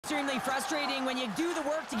extremely frustrating when you do the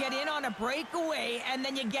work to get in on a breakaway and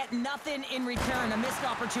then you get nothing in return, a missed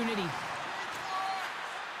opportunity.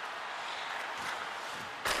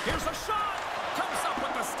 Here's a shot! Comes up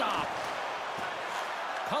with the stop.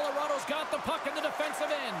 Colorado's got the puck in the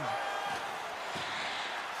defensive end.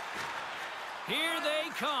 Here they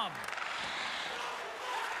come.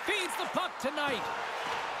 Feeds the puck tonight.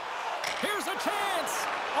 Here's a chance.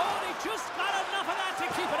 Oh, and he just got enough of that to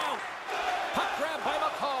keep it out. Puck grab by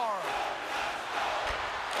Makar.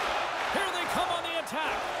 Here they come on the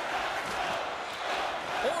attack.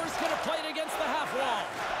 Orr's going to play it against the half wall.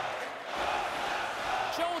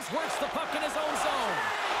 Jones works the puck in his own zone.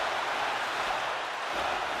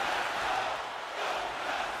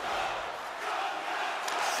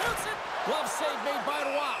 Shoots it. Glove save made by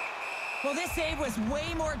Roy. Well, this save was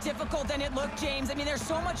way more difficult than it looked, James. I mean, there's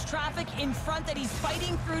so much traffic in front that he's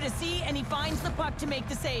fighting through to see, and he finds the puck to make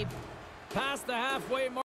the save. Past the halfway mark.